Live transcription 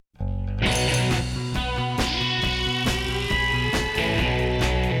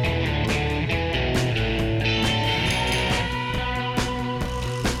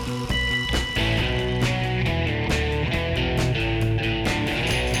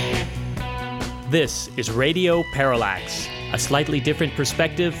This is Radio Parallax, a slightly different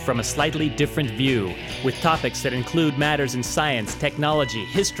perspective from a slightly different view, with topics that include matters in science, technology,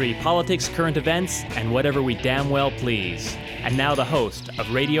 history, politics, current events, and whatever we damn well please. And now the host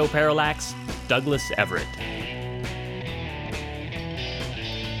of Radio Parallax, Douglas Everett.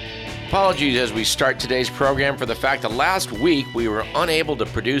 Apologies as we start today's program for the fact that last week we were unable to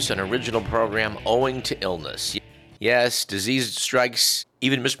produce an original program owing to illness. Yes, disease strikes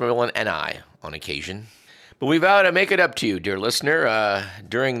even Mr. McMillan and I on occasion. But we vow to make it up to you, dear listener.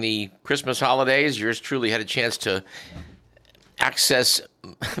 During the Christmas holidays, yours truly had a chance to access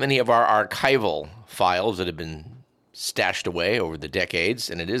many of our archival files that have been stashed away over the decades,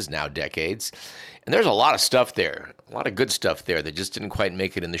 and it is now decades. And there's a lot of stuff there, a lot of good stuff there that just didn't quite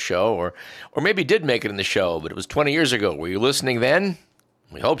make it in the show, or maybe did make it in the show, but it was 20 years ago. Were you listening then?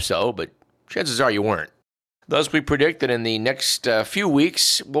 We hope so, but chances are you weren't. Thus, we predict that in the next few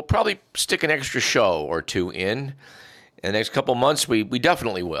weeks, we'll probably stick an extra show or two in. In the next couple months, we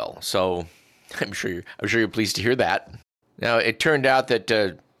definitely will. So I'm sure you're pleased to hear that. Now, it turned out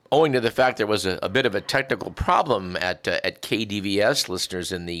that owing to the fact there was a bit of a technical problem at KDVS,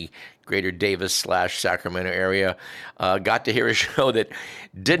 listeners in the greater Davis/Sacramento area got to hear a show that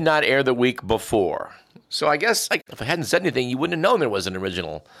did not air the week before. So I guess if I hadn't said anything, you wouldn't have known there was an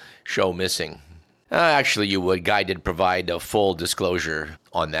original show missing. Actually, you would. Guy did provide a full disclosure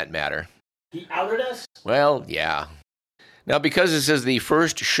on that matter. He outed us? Well, yeah. Now, because this is the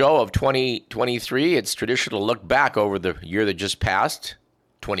first show of 2023, it's traditional to look back over the year that just passed,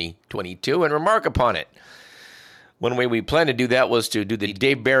 2022, and remark upon it. One way we planned to do that was to do the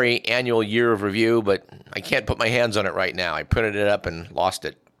Dave Barry annual year of review, but I can't put my hands on it right now. I printed it up and lost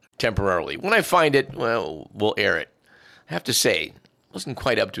it temporarily. When I find it, well, we'll air it. I have to say, it wasn't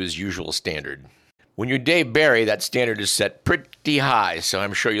quite up to his usual standard. When you're Dave Barry, that standard is set pretty high, so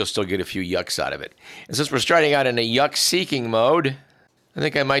I'm sure you'll still get a few yucks out of it. And since we're starting out in a yuck-seeking mode, I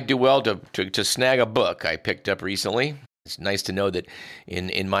think I might do well to snag a book I picked up recently. It's nice to know that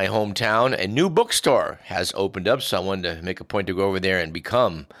in my hometown, a new bookstore has opened up, so I wanted to make a point to go over there and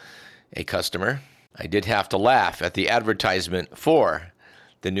become a customer. I did have to laugh at the advertisement for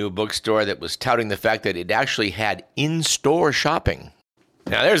the new bookstore that was touting the fact that it actually had in-store shopping.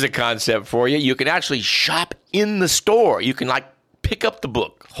 Now, there's a concept for you. You can actually shop in the store. You can, pick up the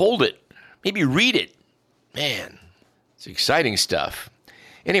book, hold it, maybe read it. Man, it's exciting stuff.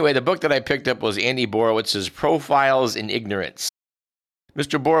 Anyway, the book that I picked up was Andy Borowitz's Profiles in Ignorance.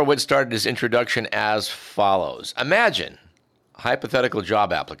 Mr. Borowitz started his introduction as follows. Imagine a hypothetical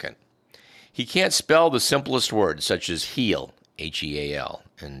job applicant. He can't spell the simplest words, such as heel, H-E-A-L,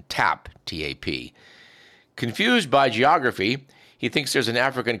 and tap, T-A-P. Confused by geography, he thinks there's an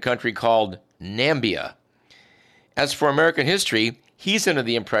African country called Nambia. As for American history, he's under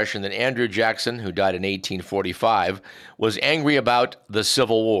the impression that Andrew Jackson, who died in 1845, was angry about the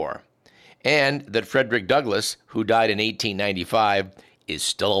Civil War, and that Frederick Douglass, who died in 1895, is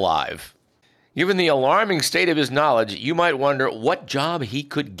still alive. Given the alarming state of his knowledge, you might wonder what job he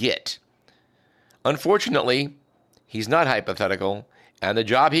could get. Unfortunately, he's not hypothetical, and the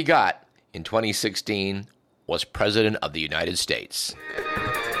job he got in 2016 was President of the United States.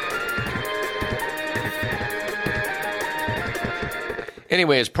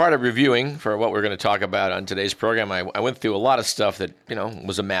 Anyway, as part of reviewing for what we're going to talk about on today's program, I went through a lot of stuff that,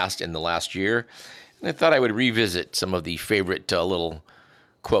 was amassed in the last year. And I thought I would revisit some of the favorite little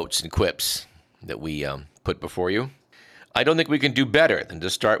quotes and quips that we put before you. I don't think we can do better than to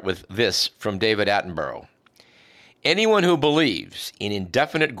start with this from David Attenborough. Anyone who believes in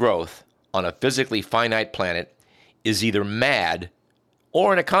indefinite growth on a physically finite planet is either mad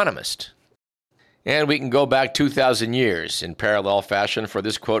or an economist. And we can go back 2,000 years in parallel fashion for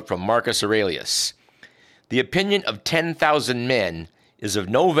this quote from Marcus Aurelius. The opinion of 10,000 men is of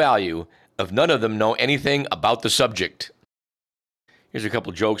no value if none of them know anything about the subject. Here's a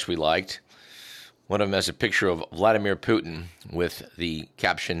couple jokes we liked. One of them has a picture of Vladimir Putin with the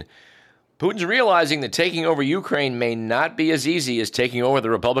caption, Putin's realizing that taking over Ukraine may not be as easy as taking over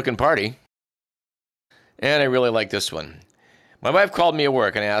the Republican Party. And I really like this one. My wife called me at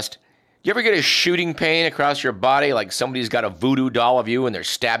work and asked, do you ever get a shooting pain across your body like somebody's got a voodoo doll of you and they're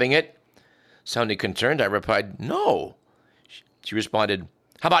stabbing it? Sounding concerned, I replied, no. She responded,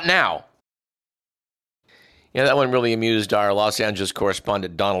 how about now? Yeah, that one really amused our Los Angeles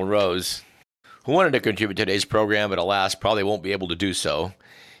correspondent, Donald Rose, who wanted to contribute to today's program, but alas, probably won't be able to do so.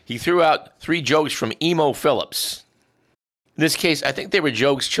 He threw out 3 jokes from Emo Phillips. In this case, I think they were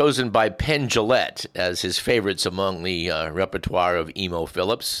jokes chosen by Penn Jillette as his favorites among the repertoire of Emo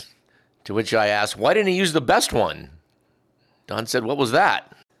Phillips. To which I asked, why didn't he use the best one? Don said, what was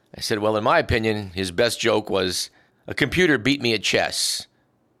that? I said, well, in my opinion, his best joke was, a computer beat me at chess,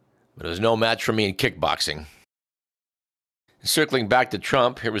 but it was no match for me in kickboxing. Circling back to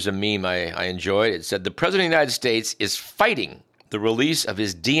Trump, here was a meme I enjoyed. It said, the President of the United States is fighting the release of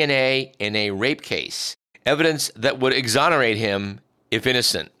his DNA in a rape case, evidence that would exonerate him if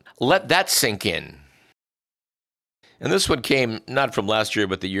innocent. Let that sink in. And this one came not from last year,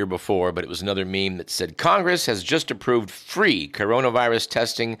 but the year before, but it was another meme that said, Congress has just approved free coronavirus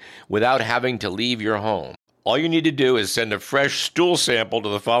testing without having to leave your home. All you need to do is send a fresh stool sample to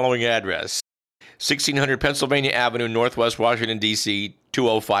the following address, 1600 Pennsylvania Avenue, Northwest Washington, D.C.,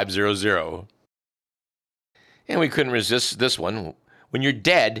 20500. And we couldn't resist this one. When you're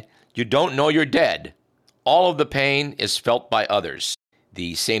dead, you don't know you're dead. All of the pain is felt by others.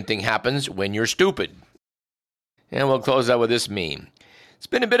 The same thing happens when you're stupid. And we'll close out with this meme. It's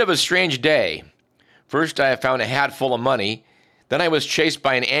been a bit of a strange day. First, I found a hat full of money. Then I was chased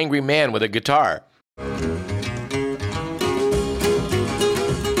by an angry man with a guitar.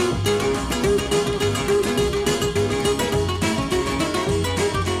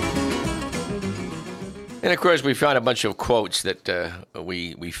 And, of course, we found a bunch of quotes that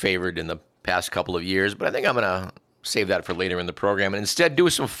we favored in the past couple of years, but I think I'm going to save that for later in the program and instead do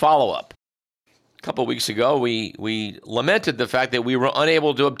some follow-up. A couple of weeks ago, we lamented the fact that we were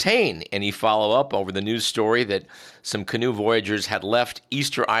unable to obtain any follow-up over the news story that some canoe voyagers had left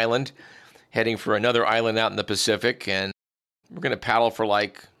Easter Island, heading for another island out in the Pacific, and we're going to paddle for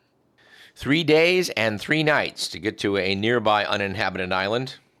like 3 days and 3 nights to get to a nearby uninhabited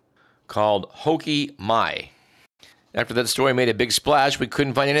island called Hoki Mai. After that story made a big splash, we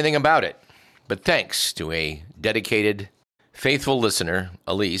couldn't find anything about it. But thanks to a dedicated, faithful listener,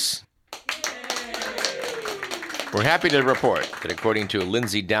 Elise, we're happy to report that according to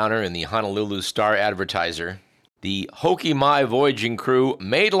Lindsay Downer in the Honolulu Star-Advertiser, the Hoki Mai voyaging crew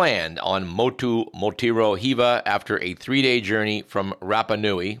made land on Motu Motiro Hiva after a 3-day journey from Rapa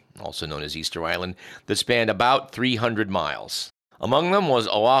Nui, also known as Easter Island, that spanned about 300 miles. Among them was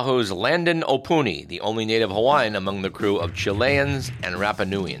Oahu's Landon Opuni, the only native Hawaiian among the crew of Chileans and Rapa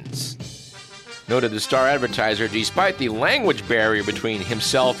Nuians. Noted the Star-Advertiser, despite the language barrier between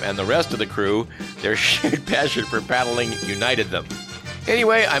himself and the rest of the crew, their shared passion for paddling united them.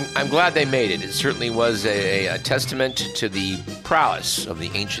 Anyway, I'm glad they made it. It certainly was a testament to the prowess of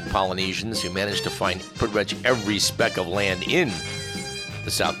the ancient Polynesians who managed to find pretty much every speck of land in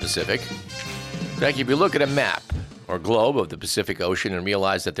the South Pacific. In fact, if you look at a map or globe of the Pacific Ocean and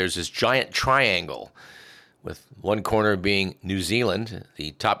realize that there's this giant triangle with one corner being New Zealand,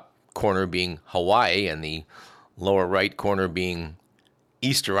 the top corner being Hawaii, and the lower right corner being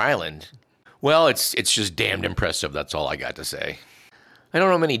Easter Island, well, it's just damned impressive. That's all I got to say. I don't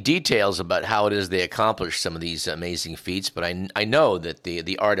know many details about how it is they accomplish some of these amazing feats, but I know that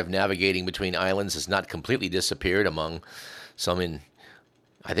the art of navigating between islands has not completely disappeared among some in,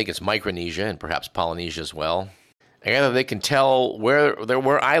 I think it's Micronesia and perhaps Polynesia as well. I gather they can tell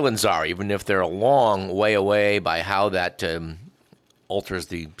where islands are, even if they're a long way away, by how that alters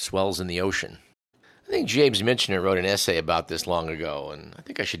the swells in the ocean. I think James Michener wrote an essay about this long ago, and I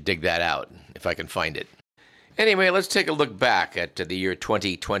think I should dig that out if I can find it. Anyway, let's take a look back at the year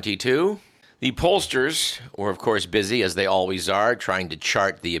 2022. The pollsters were, of course, busy, as they always are, trying to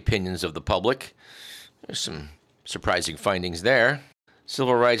chart the opinions of the public. There's some surprising findings there.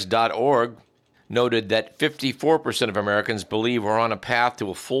 CivilRights.org noted that 54% of Americans believe we're on a path to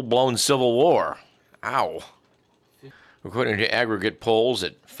a full-blown civil war. Ow. According to aggregate polls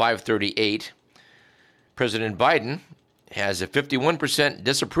at 538, President Biden has a 51%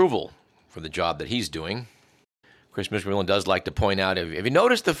 disapproval for the job that he's doing. Of course, Mr. Whelan does like to point out, have you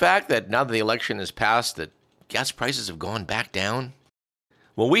noticed the fact that now that the election has passed, that gas prices have gone back down?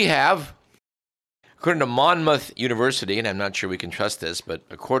 Well, we have. According to Monmouth University, and I'm not sure we can trust this, but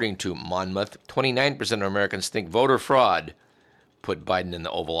according to Monmouth, 29% of Americans think voter fraud put Biden in the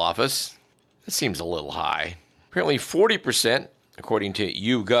Oval Office. That seems a little high. Apparently 40%, according to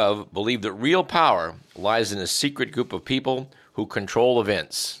YouGov, believe that real power lies in a secret group of people who control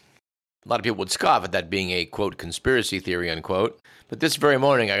events. A lot of people would scoff at that being a, quote, conspiracy theory, unquote. But this very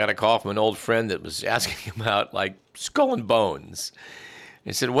morning, I got a call from an old friend that was asking about, like, Skull and Bones.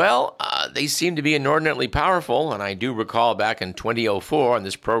 He said, well, they seem to be inordinately powerful, and I do recall back in 2004 on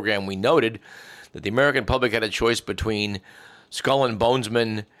this program we noted that the American public had a choice between Skull and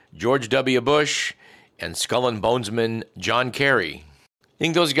Bonesman George W. Bush and Skull and Bonesman John Kerry.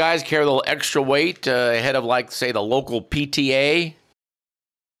 Think those guys carry a little extra weight ahead of, like, say, the local PTA?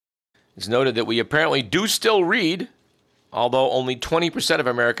 It's noted that we apparently do still read although only 20% of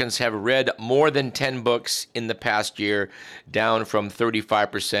Americans have read more than 10 books in the past year, down from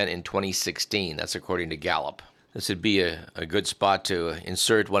 35% in 2016. That's according to Gallup. This would be a good spot to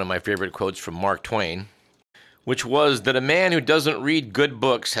insert one of my favorite quotes from Mark Twain, which was that a man who doesn't read good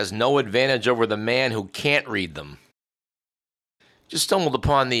books has no advantage over the man who can't read them. Just stumbled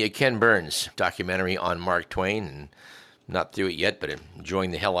upon the Ken Burns documentary on Mark Twain, and not through it yet, but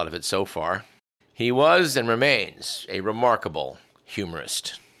enjoying the hell out of it so far. He was and remains a remarkable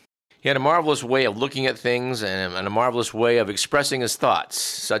humorist. He had a marvelous way of looking at things and a marvelous way of expressing his thoughts,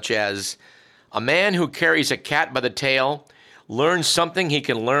 such as, a man who carries a cat by the tail learns something he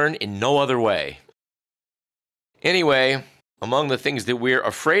can learn in no other way. Anyway, among the things that we're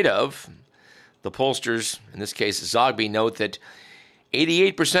afraid of, the pollsters, in this case Zogby, note that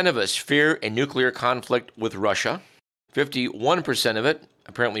 88% of us fear a nuclear conflict with Russia. 51% of it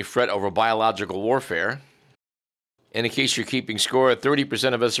apparently fret over biological warfare. And in case you're keeping score,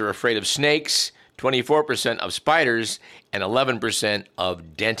 30% of us are afraid of snakes, 24% of spiders, and 11%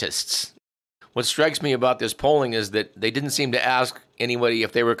 of dentists. What strikes me about this polling is that they didn't seem to ask anybody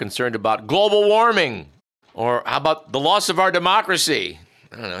if they were concerned about global warming or how about the loss of our democracy.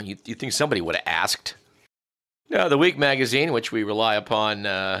 I don't know, you think somebody would have asked. Now, The Week magazine, which we rely upon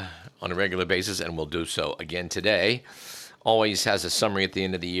on a regular basis and will do so again today, always has a summary at the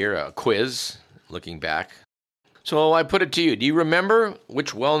end of the year, a quiz, looking back. So I put it to you, do you remember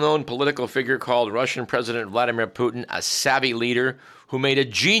which well-known political figure called Russian President Vladimir Putin a savvy leader who made a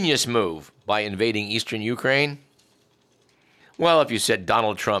genius move by invading eastern Ukraine? Well, if you said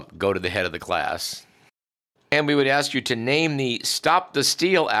Donald Trump, go to the head of the class. And we would ask you to name the Stop the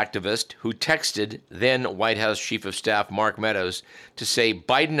Steal activist who texted then White House Chief of Staff Mark Meadows to say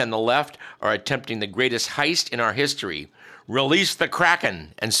Biden and the left are attempting the greatest heist in our history. Release the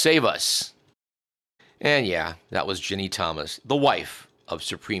Kraken and save us. And yeah, that was Ginny Thomas, the wife of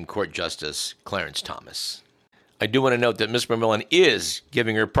Supreme Court Justice Clarence Thomas. I do want to note that Ms. McMillan is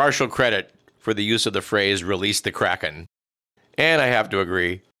giving her partial credit for the use of the phrase, release the Kraken. And I have to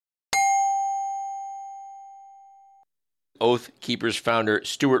agree. Oath Keepers founder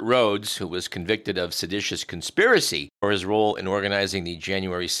Stuart Rhodes, who was convicted of seditious conspiracy for his role in organizing the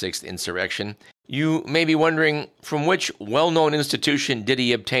January 6th insurrection. You may be wondering, from which well-known institution did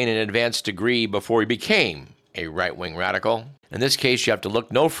he obtain an advanced degree before he became a right-wing radical? In this case, you have to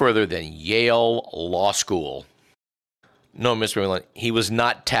look no further than Yale Law School. No, Mr. McMillan, he was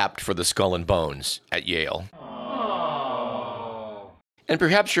not tapped for the skull and bones at Yale. Oh. And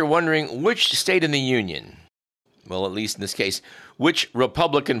perhaps you're wondering which state in the Union, well, at least in this case, which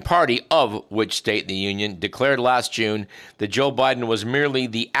Republican Party of which state in the Union declared last June that Joe Biden was merely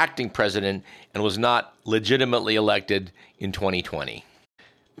the acting president and was not legitimately elected in 2020.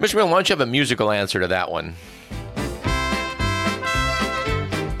 Mr. McMillan, why don't you have a musical answer to that one?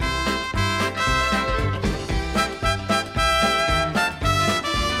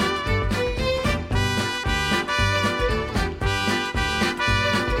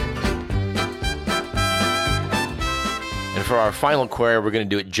 For our final query, we're going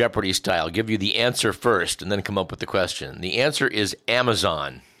to do it Jeopardy style. Give you the answer first and then come up with the question. The answer is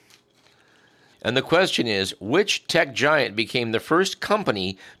Amazon. And the question is, which tech giant became the first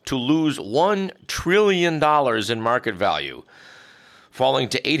company to lose $1 trillion in market value, falling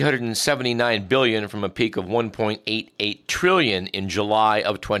to $879 billion from a peak of $1.88 trillion in July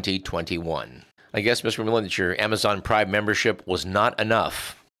of 2021? I guess, Mr. McMillan, that your Amazon Prime membership was not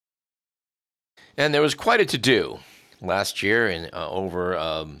enough. And there was quite a to-do last year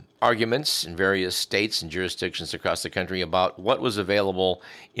over arguments in various states and jurisdictions across the country about what was available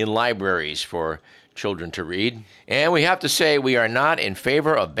in libraries for children to read. And we have to say we are not in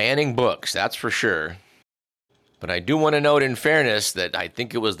favor of banning books, that's for sure. But I do want to note in fairness that I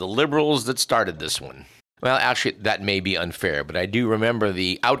think it was the liberals that started this one. Well, actually, that may be unfair, but I do remember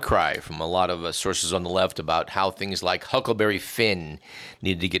the outcry from a lot of sources on the left about how things like Huckleberry Finn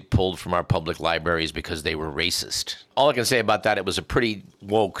needed to get pulled from our public libraries because they were racist. All I can say about that, it was a pretty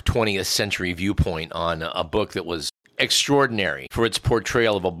woke 20th century viewpoint on a book that was extraordinary for its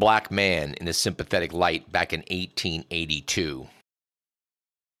portrayal of a black man in a sympathetic light back in 1882.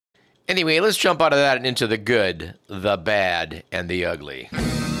 Anyway, let's jump out of that and into the good, the bad, and the ugly.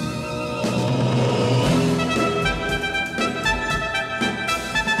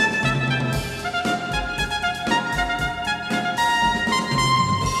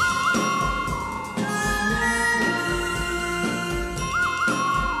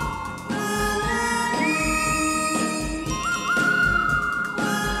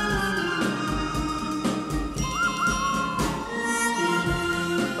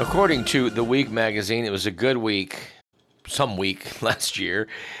 According to The Week magazine, it was a good week, some week last year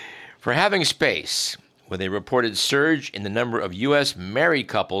for having space, with a reported surge in the number of U.S. married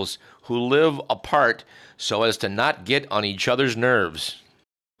couples who live apart so as to not get on each other's nerves.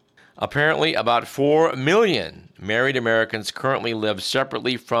 Apparently, about 4 million married Americans currently live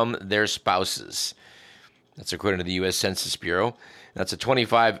separately from their spouses. That's according to the U.S. Census Bureau. That's a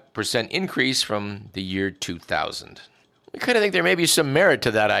 25% increase from the year 2000. We kind of think there may be some merit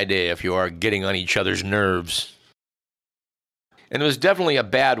to that idea if you are getting on each other's nerves. And it was definitely a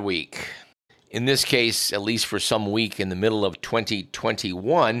bad week. In this case, at least for some week in the middle of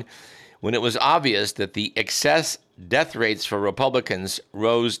 2021, when it was obvious that the excess death rates for Republicans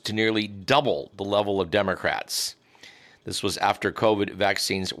rose to nearly double the level of Democrats. This was after COVID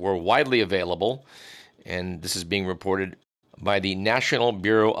vaccines were widely available, and this is being reported by the National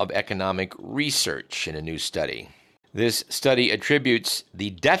Bureau of Economic Research in a new study. This study attributes the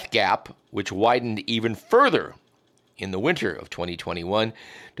death gap, which widened even further in the winter of 2021,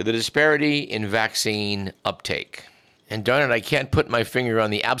 to the disparity in vaccine uptake. And darn it, I can't put my finger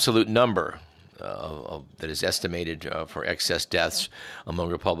on the absolute number that is estimated for excess deaths among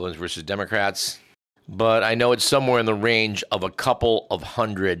Republicans versus Democrats, but I know it's somewhere in the range of a couple of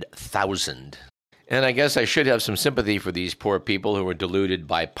 100,000. And I guess I should have some sympathy for these poor people who were deluded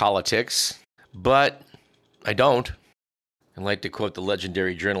by politics, but I don't. I'd like to quote the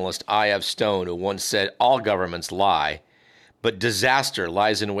legendary journalist I.F. Stone, who once said, "All governments lie, but disaster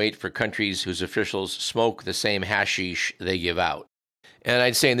lies in wait for countries whose officials smoke the same hashish they give out." And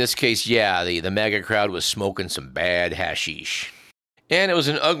I'd say in this case, yeah, the MAGA crowd was smoking some bad hashish. And it was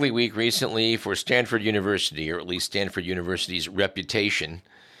an ugly week recently for Stanford University, or at least Stanford University's reputation,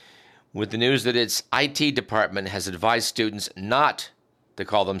 with the news that its IT department has advised students not to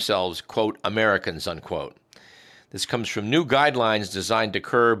call themselves, quote, Americans, unquote. This comes from new guidelines designed to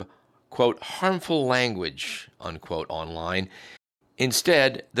curb, quote, harmful language, unquote, online.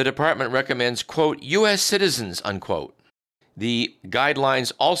 Instead, the department recommends, quote, U.S. citizens, unquote. The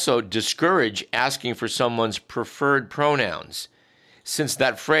guidelines also discourage asking for someone's preferred pronouns, since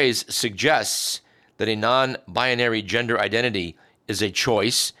that phrase suggests that a non-binary gender identity is a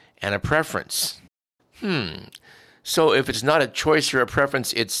choice and a preference. So if it's not a choice or a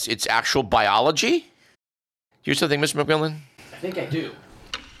preference, it's actual biology? Do you hear something, Mr. McMillan? I think I do.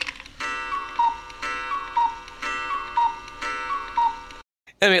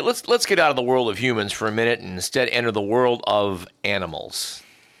 Anyway, let's get out of the world of humans for a minute and instead enter the world of animals.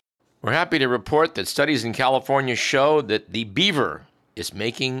 We're happy to report that studies in California show that the beaver is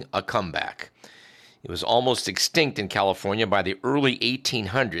making a comeback. It was almost extinct in California by the early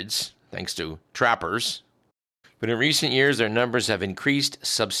 1800s, thanks to trappers. But in recent years, their numbers have increased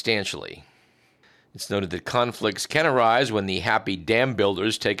substantially. It's noted that conflicts can arise when the happy dam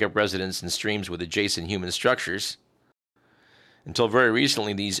builders take up residence in streams with adjacent human structures. Until very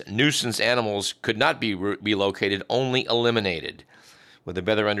recently, these nuisance animals could not be relocated, only eliminated. With a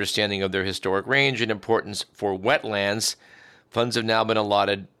better understanding of their historic range and importance for wetlands, funds have now been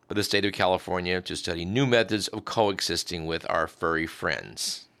allotted by the state of California to study new methods of coexisting with our furry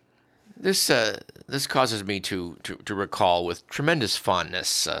friends. This causes me to recall with tremendous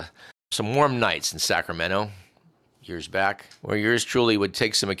fondness some warm nights in Sacramento years back, where yours truly would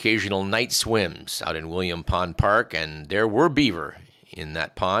take some occasional night swims out in William Pond Park, and there were beaver in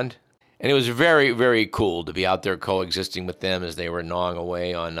that pond. And it was very, very cool to be out there coexisting with them as they were gnawing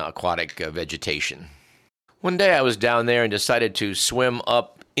away on aquatic vegetation. One day I was down there and decided to swim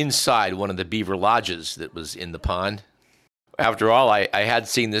up inside one of the beaver lodges that was in the pond. After all, I had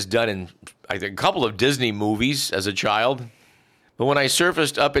seen this done in I think a couple of Disney movies as a child. But when I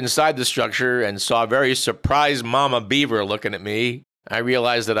surfaced up inside the structure and saw a very surprised mama beaver looking at me, I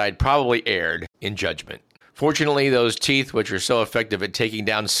realized that I'd probably erred in judgment. Fortunately, those teeth, which are so effective at taking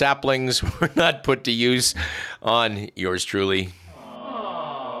down saplings, were not put to use on yours truly.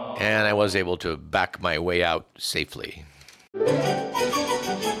 And I was able to back my way out safely.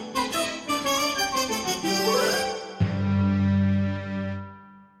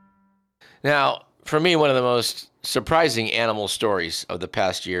 Now, for me, one of the most surprising animal stories of the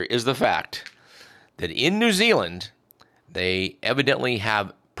past year is the fact that in New Zealand, they evidently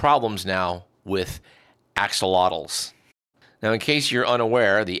have problems now with axolotls. Now, in case you're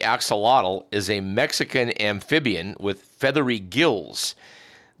unaware, the axolotl is a Mexican amphibian with feathery gills.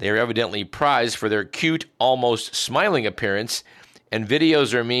 They are evidently prized for their cute, almost smiling appearance, and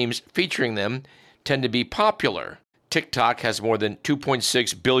videos or memes featuring them tend to be popular. TikTok has more than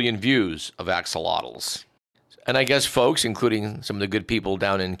 2.6 billion views of axolotls. And I guess folks, including some of the good people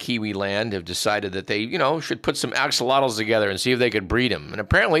down in Kiwi land, have decided that they, should put some axolotls together and see if they could breed them. And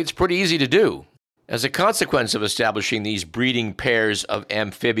apparently it's pretty easy to do. As a consequence of establishing these breeding pairs of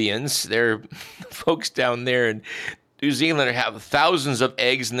amphibians, folks down there in New Zealand have thousands of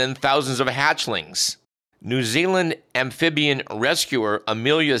eggs and then thousands of hatchlings. New Zealand amphibian rescuer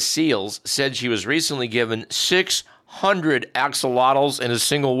Amelia Seals said she was recently given 600 axolotls in a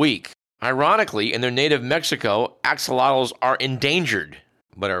single week. Ironically, in their native Mexico, axolotls are endangered,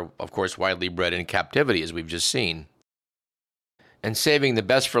 but are, of course, widely bred in captivity, as we've just seen. And saving the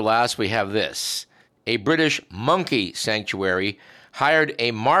best for last, we have this. A British monkey sanctuary hired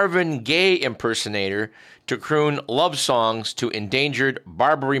a Marvin Gaye impersonator to croon love songs to endangered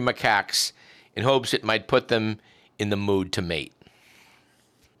Barbary macaques in hopes it might put them in the mood to mate.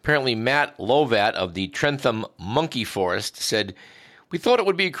 Apparently, Matt Lovat of the Trentham Monkey Forest said, "We thought it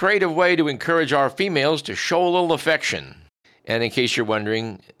would be a creative way to encourage our females to show a little affection." And in case you're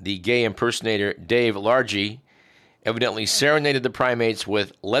wondering, the gay impersonator Dave Largy evidently serenaded the primates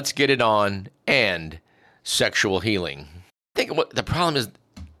with "Let's Get It On" and "Sexual Healing." I think what the problem is,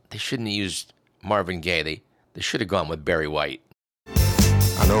 they shouldn't have used Marvin Gaye. They should have gone with Barry White.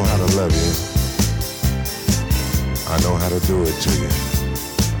 I know how to love you. I know how to do it to you.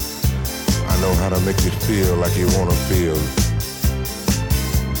 I know how to make you feel like you want to feel.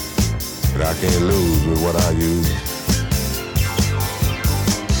 But I can't lose with what I use.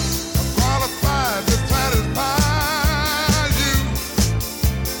 I'm qualified to satisfy.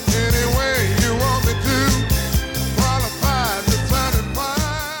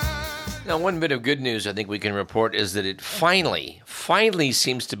 Now, one bit of good news I think we can report is that it finally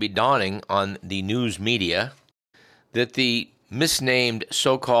seems to be dawning on the news media that the misnamed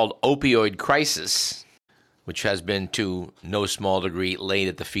so-called opioid crisis, which has been to no small degree laid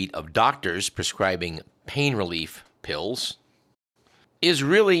at the feet of doctors prescribing pain relief pills, is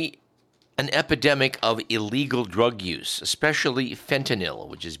really an epidemic of illegal drug use, especially fentanyl,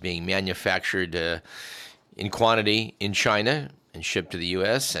 which is being manufactured in quantity in China and shipped to the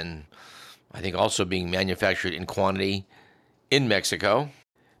U.S., and I think also being manufactured in quantity in Mexico.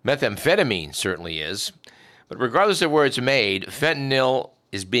 Methamphetamine certainly is. But regardless of where it's made, fentanyl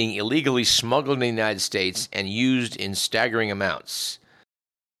is being illegally smuggled in the United States and used in staggering amounts.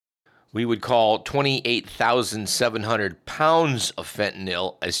 We would call 28,700 pounds of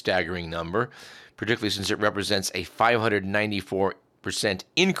fentanyl a staggering number, particularly since it represents a 594%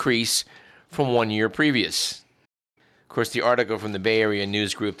 increase from 1 year previous. Of course, the article from the Bay Area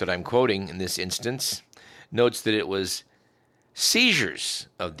News Group that I'm quoting in this instance notes that it was seizures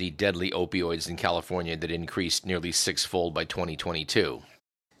of the deadly opioids in California that increased nearly sixfold by 2022.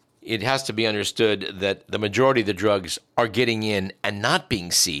 It has to be understood that the majority of the drugs are getting in and not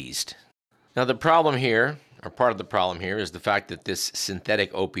being seized. Now, the problem here, or part of the problem here, is the fact that this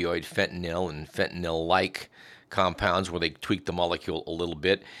synthetic opioid, fentanyl and fentanyl-like compounds, where they tweak the molecule a little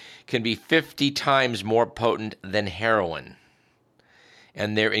bit, can be 50 times more potent than heroin.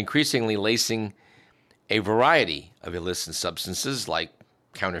 And they're increasingly lacing a variety of illicit substances like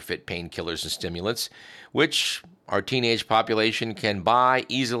counterfeit painkillers and stimulants, which our teenage population can buy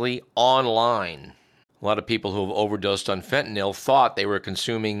easily online. A lot of people who have overdosed on fentanyl thought they were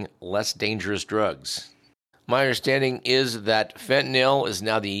consuming less dangerous drugs. My understanding is that fentanyl is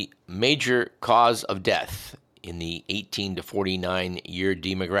now the major cause of death in the 18 to 49 year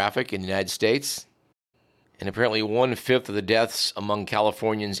demographic in the United States. And apparently 1/5 of the deaths among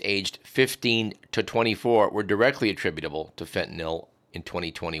Californians aged 15 to 24 were directly attributable to fentanyl in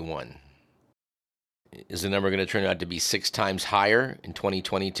 2021. Is the number going to turn out to be 6 times higher in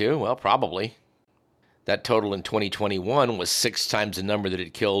 2022? Well, probably. That total in 2021 was 6 times the number that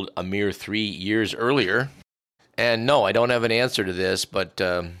it killed a mere 3 years earlier. And no, I don't have an answer to this, but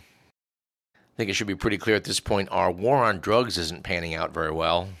I think it should be pretty clear at this point our war on drugs isn't panning out very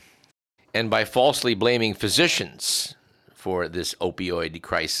well. And by falsely blaming physicians for this opioid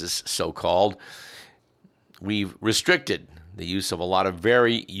crisis, so-called, we've restricted the use of a lot of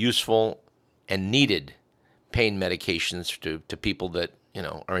very useful and needed pain medications to people that,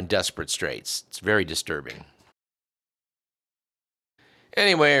 are in desperate straits. It's very disturbing.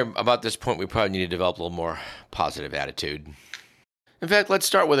 Anyway, about this point, we probably need to develop a little more positive attitude. In fact, let's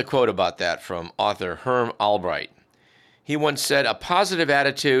start with a quote about that from author Herm Albright. He once said, "A positive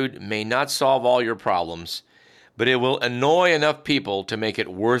attitude may not solve all your problems, but it will annoy enough people to make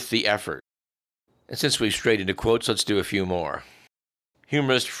it worth the effort." And since we've strayed into quotes, let's do a few more.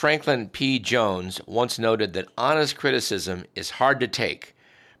 Humorist Franklin P. Jones once noted that honest criticism is hard to take,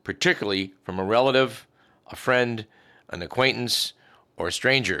 particularly from a relative, a friend, an acquaintance, or a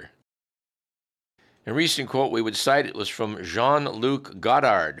stranger. A recent quote we would cite was from Jean-Luc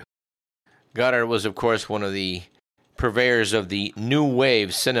Godard. Godard was, of course, one of the purveyors of the new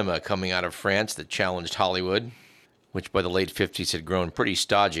wave cinema coming out of France that challenged Hollywood, which by the late 50s had grown pretty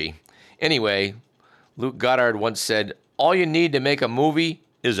stodgy. Anyway, Luc Godard once said, "All you need to make a movie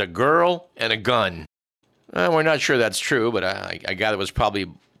is a girl and a gun." We're not sure that's true, but I gather it was probably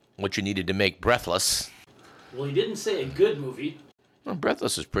what you needed to make Breathless. Well, he didn't say a good movie. Well,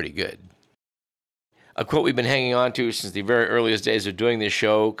 Breathless is pretty good. A quote we've been hanging on to since the very earliest days of doing this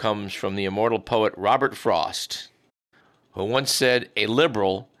show comes from the immortal poet Robert Frost, who once said, "A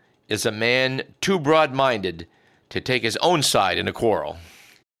liberal is a man too broad-minded to take his own side in a quarrel,"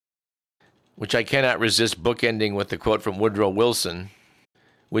 which I cannot resist bookending with the quote from Woodrow Wilson,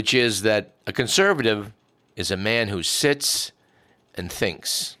 which is that a conservative is a man who sits and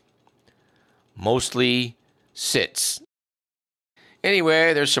thinks. Mostly sits.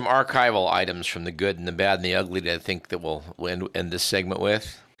 Anyway, there's some archival items from the good and the bad and the ugly that I think that we'll end this segment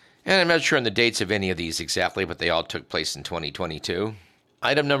with. And I'm not sure on the dates of any of these exactly, but they all took place in 2022.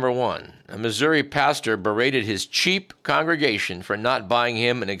 Item number 1. A Missouri pastor berated his cheap congregation for not buying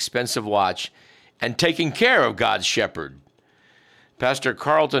him an expensive watch and taking care of God's shepherd. Pastor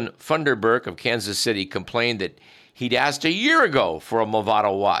Carlton Funderburk of Kansas City complained that he'd asked a year ago for a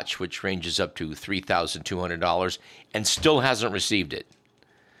Movado watch, which ranges up to $3,200, and still hasn't received it.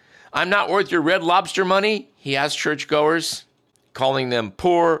 "I'm not worth your Red Lobster money?" he asked churchgoers, calling them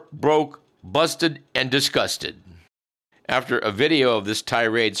poor, broke, busted, and disgusted. After a video of this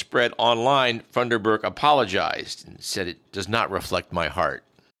tirade spread online, Funderburk apologized and said, "It does not reflect my heart."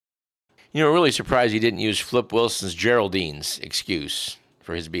 You know, really surprised he didn't use Flip Wilson's Geraldine's excuse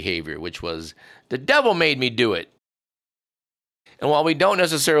for his behavior, which was, "The devil made me do it." And while we don't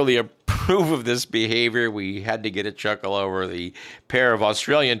necessarily approve of this behavior, we had to get a chuckle over the pair of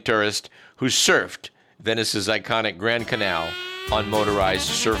Australian tourists who surfed Venice's iconic Grand Canal on motorized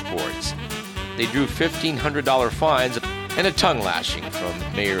surfboards. They drew $1,500 fines and a tongue lashing from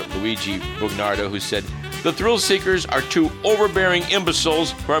Mayor Luigi Bugnardo, who said, "The thrill seekers are two overbearing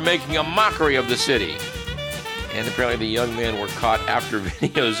imbeciles who are making a mockery of the city." And apparently the young men were caught after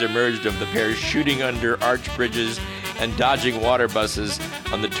videos emerged of the pair shooting under arch bridges and dodging water buses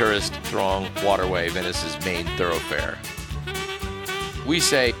on the tourist throng waterway, Venice's main thoroughfare. We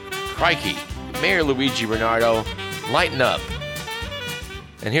say, crikey, Mayor Luigi Bugnardo, lighten up.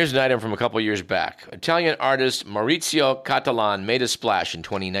 And here's an item from a couple years back. Italian artist Maurizio Catalan made a splash in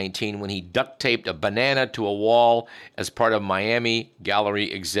 2019 when he duct-taped a banana to a wall as part of Miami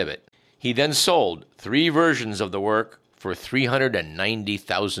gallery exhibit. He then sold 3 versions of the work for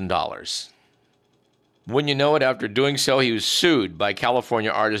 $390,000. Wouldn't you know it, after doing so, he was sued by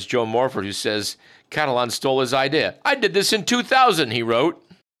California artist Joe Morford, who says Catalan stole his idea. "I did this in 2000, he wrote.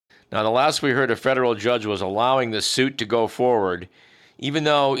 Now, the last we heard, a federal judge was allowing the suit to go forward, even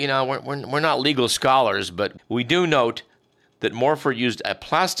though, we're not legal scholars, but we do note that Morford used a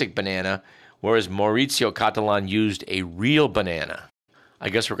plastic banana, whereas Maurizio Catalan used a real banana. I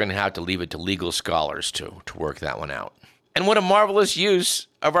guess we're going to have to leave it to legal scholars to work that one out. And what a marvelous use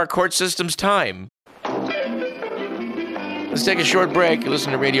of our court system's time. Let's take a short break. You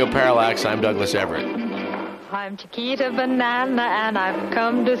listen to Radio Parallax. I'm Douglas Everett. I'm Chiquita Banana, and I've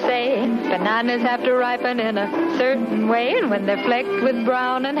come to say bananas have to ripen in a certain way, and when they're flecked with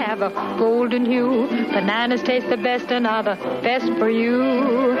brown and have a golden hue, bananas taste the best and are the best for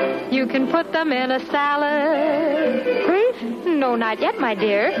you. You can put them in a salad. Grief? No, not yet, my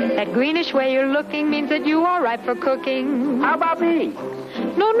dear. That greenish way you're looking means that you are ripe for cooking. How about me?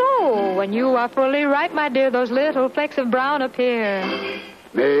 No. When you are fully ripe, my dear, those little flecks of brown appear.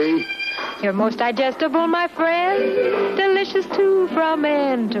 Me? You're most digestible, my friend. Delicious, too, from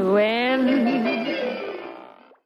end to end.